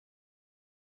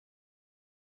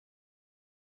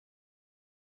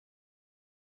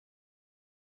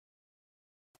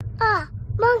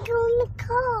Monkey on the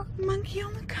car. Monkey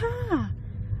on the car.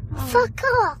 Oh. Fuck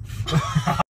off.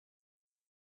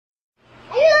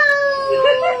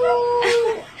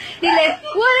 Dile,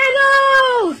 what are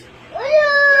those?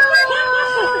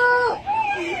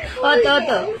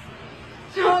 Otto.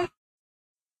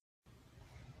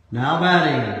 Now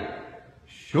batting,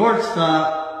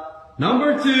 shortstop,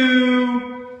 number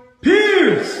 2,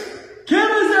 Pierce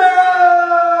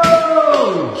Kenizero!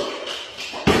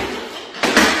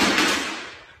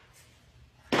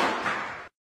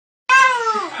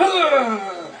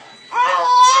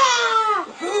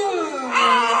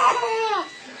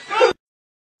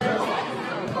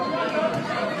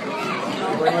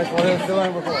 Pretty much what I was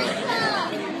doing before.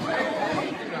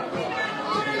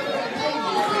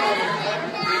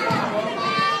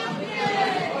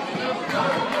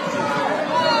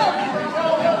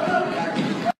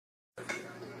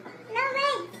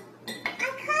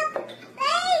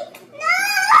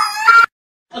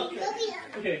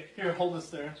 Okay, here, hold this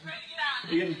there.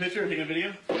 Are you getting a picture or taking a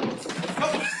video? Oh.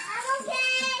 I'm okay.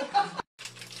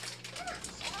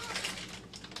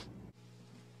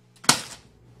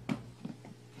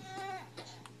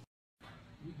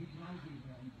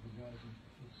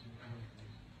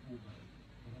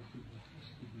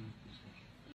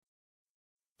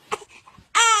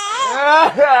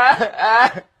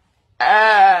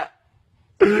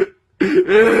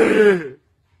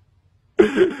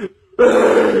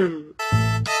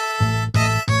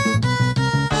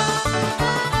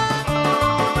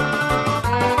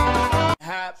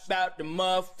 Hop out the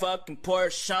motherfucking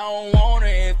Porsche. I don't want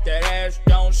it if that ass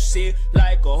don't sit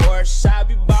like a horse. I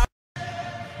be by.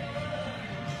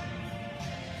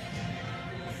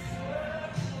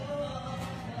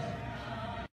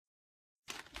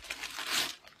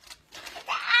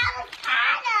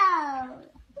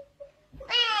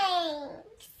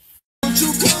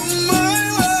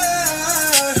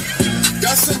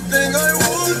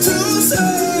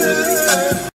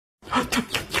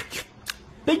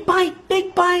 Big bite,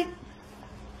 big bite.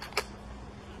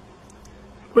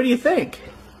 What do you think?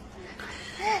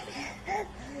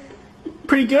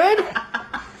 Pretty good?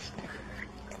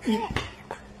 You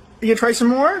gonna try some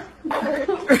more?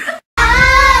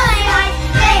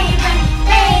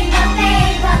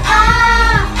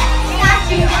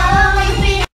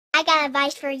 I got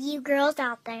advice for you girls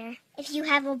out there. If you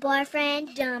have a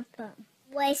boyfriend, dump him.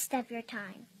 Waste of your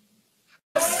time.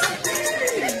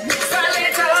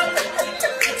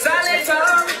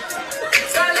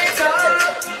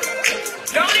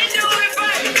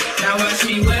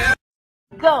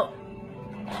 Go.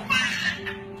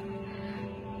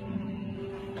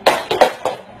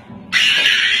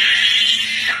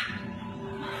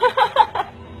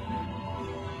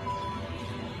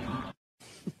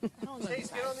 Chase,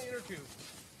 get on the inner tube.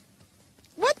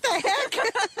 What the heck?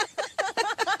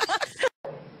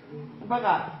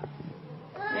 Baga.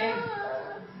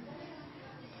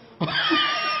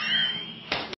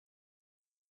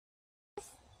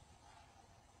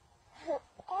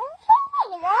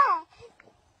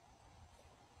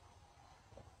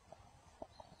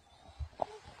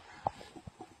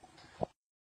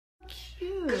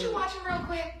 Could you watch him real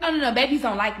quick? No, babies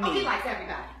don't like me. Oh, he likes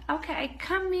everybody. Okay,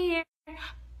 come here.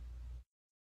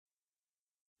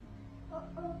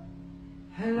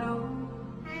 Hello.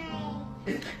 Hi.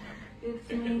 It's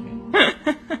me.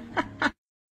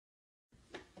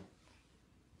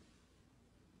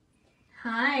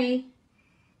 Hi.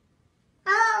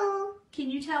 Oh. Can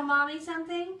you tell Mommy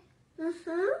something?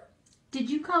 Mm-hmm. Did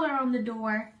you color on the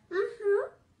door? Mm-hmm.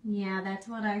 Yeah, that's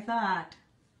what I thought.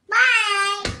 Bye.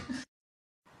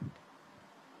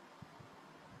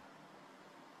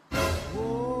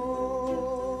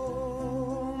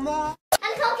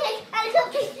 And a cupcake, and a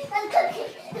cupcake, and a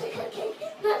cupcake, and a cupcake,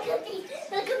 and a cupcake,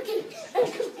 and a cupcake, and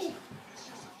a cupcake.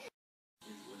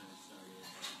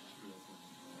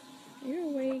 You're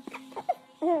awake.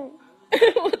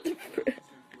 What the frick?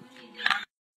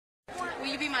 Will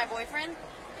you be my boyfriend?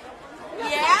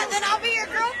 Yeah, then I'll be your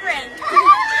girlfriend.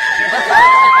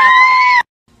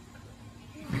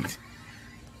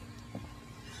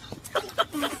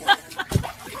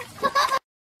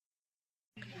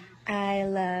 I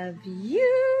love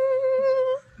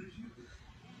you.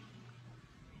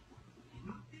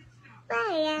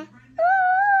 Bye.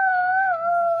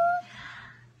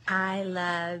 I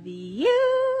love you.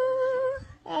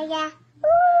 Yeah.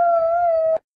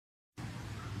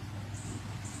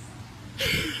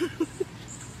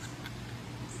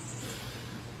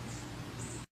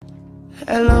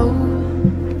 Hello.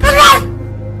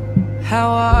 How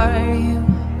are you?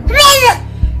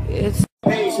 It's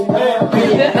Hey,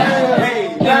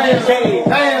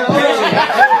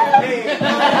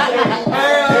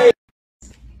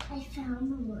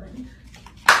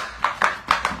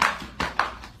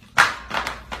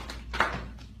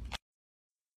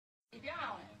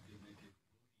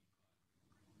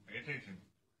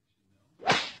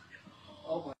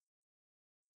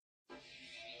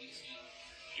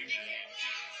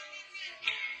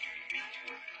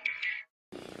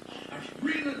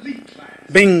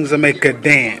 Things will make her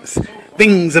dance.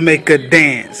 Things will make her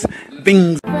dance.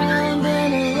 Things. round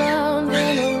and around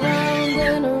and around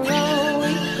and around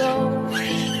we go.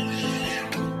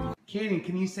 Kaden,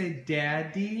 can you say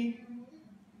daddy?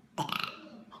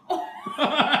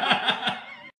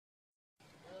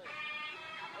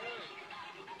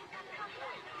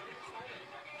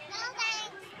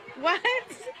 What?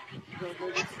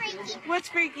 That's freaky. What's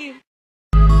freaky?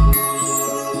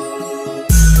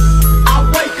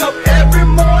 I wake up every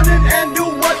morning and do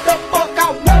what the fuck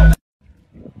I want.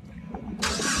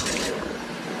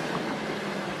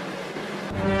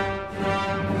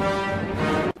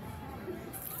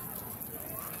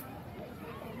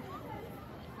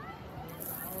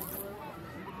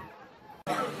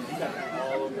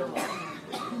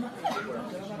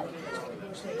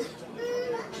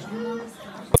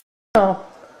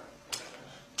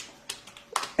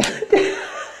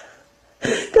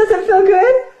 Does it feel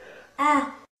good?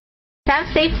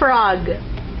 Have say frog.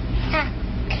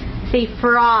 Say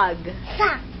frog.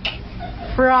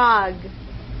 Frog.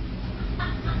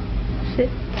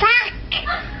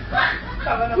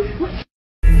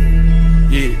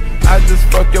 Yeah, I just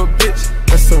fuck your bitch.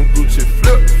 That's some Gucci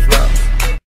flip flops.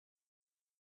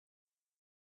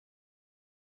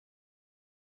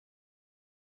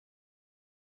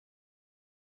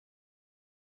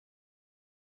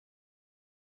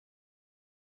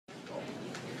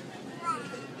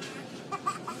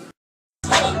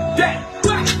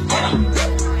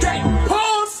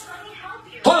 Pause.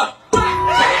 Hold up.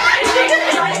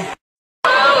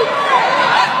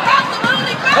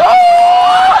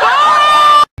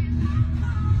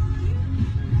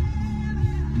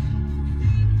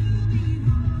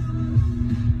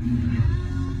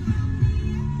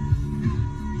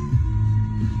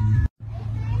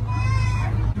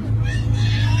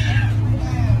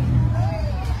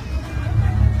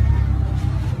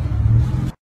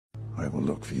 I will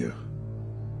look for you.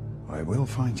 I will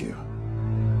find you.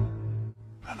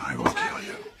 And I will kill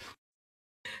you.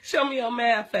 Show me your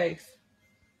mad face.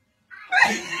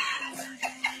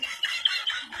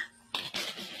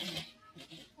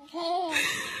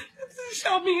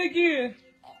 Show me again.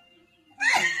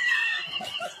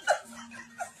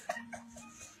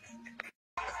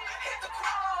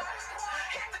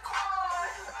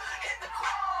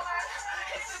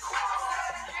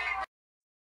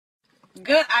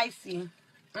 Good icy.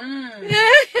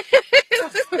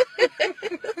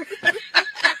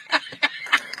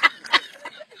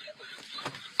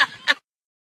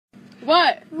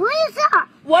 What? What is that?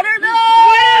 What are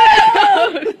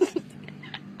those?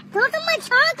 Those are my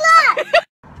chocolate.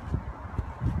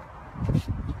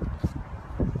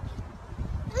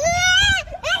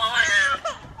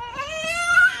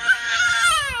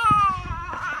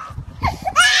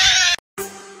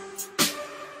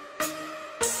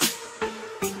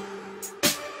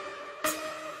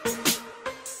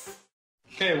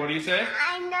 Okay, what do you say?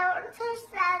 I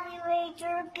noticed that you ate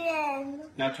your again.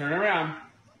 Now turn around.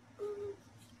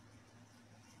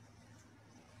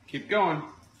 Keep going.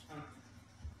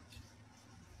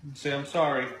 Say I'm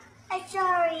sorry. I'm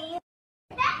sorry.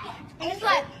 It's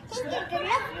like, thank you for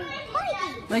lovely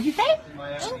party. What'd you say?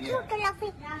 Thank you for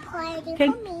lovely party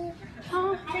Thank- for me.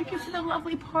 Oh, thank you for the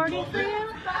lovely party for you.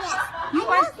 Yes, I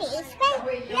love it. It's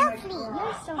very lovely.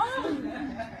 You're so sweet.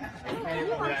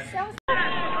 You are so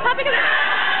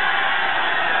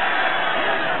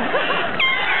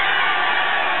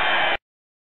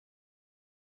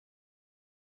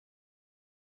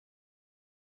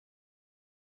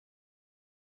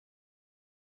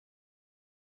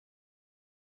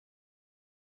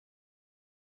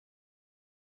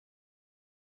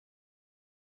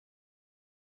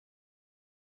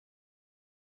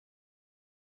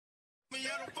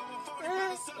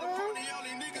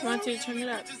One, two, turn it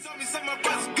up.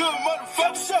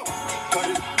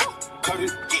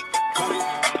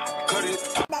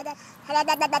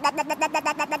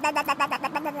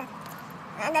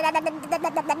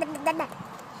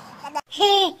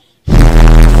 Hey.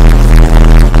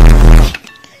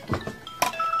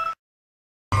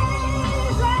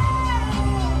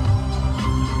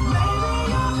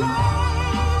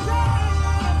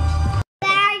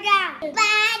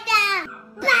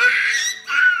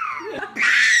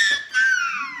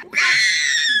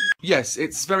 Yes,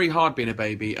 it's very hard being a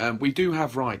baby. We do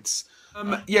have rights.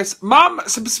 Yes, Mum,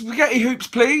 some spaghetti hoops,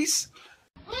 please.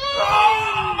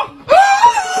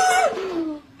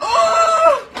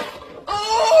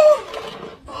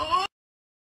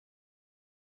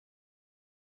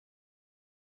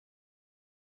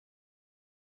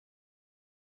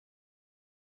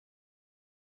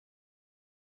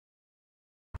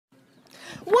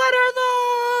 What are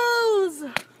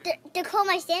those? They're called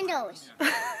my sandals.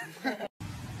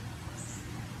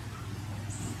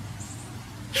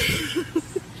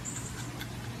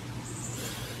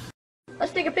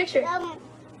 Let's take a picture. That's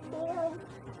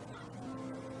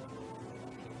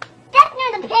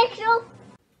not a picture.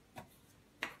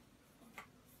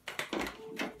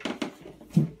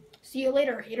 See you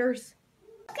later, haters.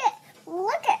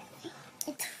 Look at.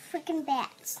 It's freaking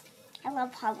bats. I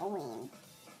love Halloween.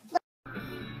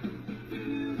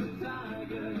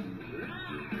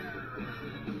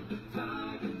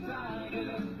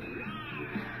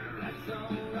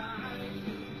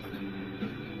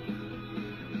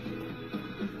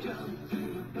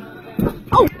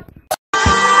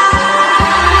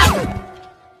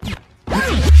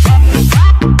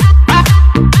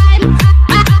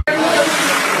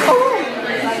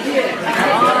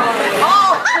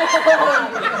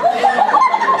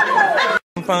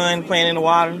 Fun playing in the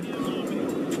water.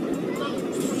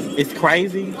 It's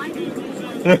crazy.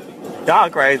 Y'all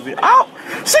crazy. Oh,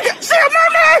 she a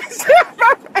mermaid. She a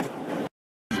mermaid.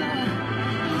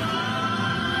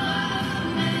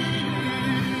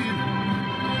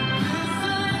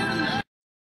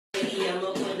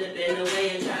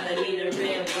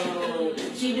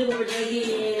 She do her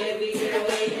again every girl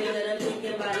waiting that I'm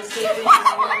thinking about the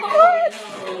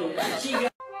She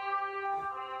got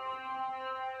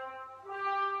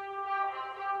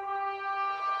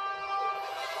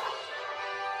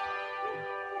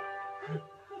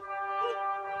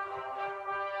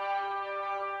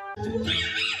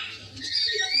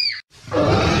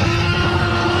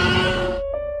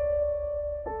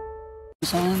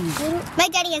My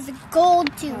daddy has a gold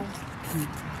tooth.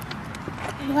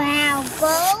 Wow,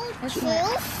 gold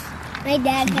tooth? My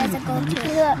dad has a gold tooth.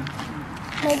 Look,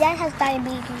 my dad has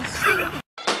diabetes.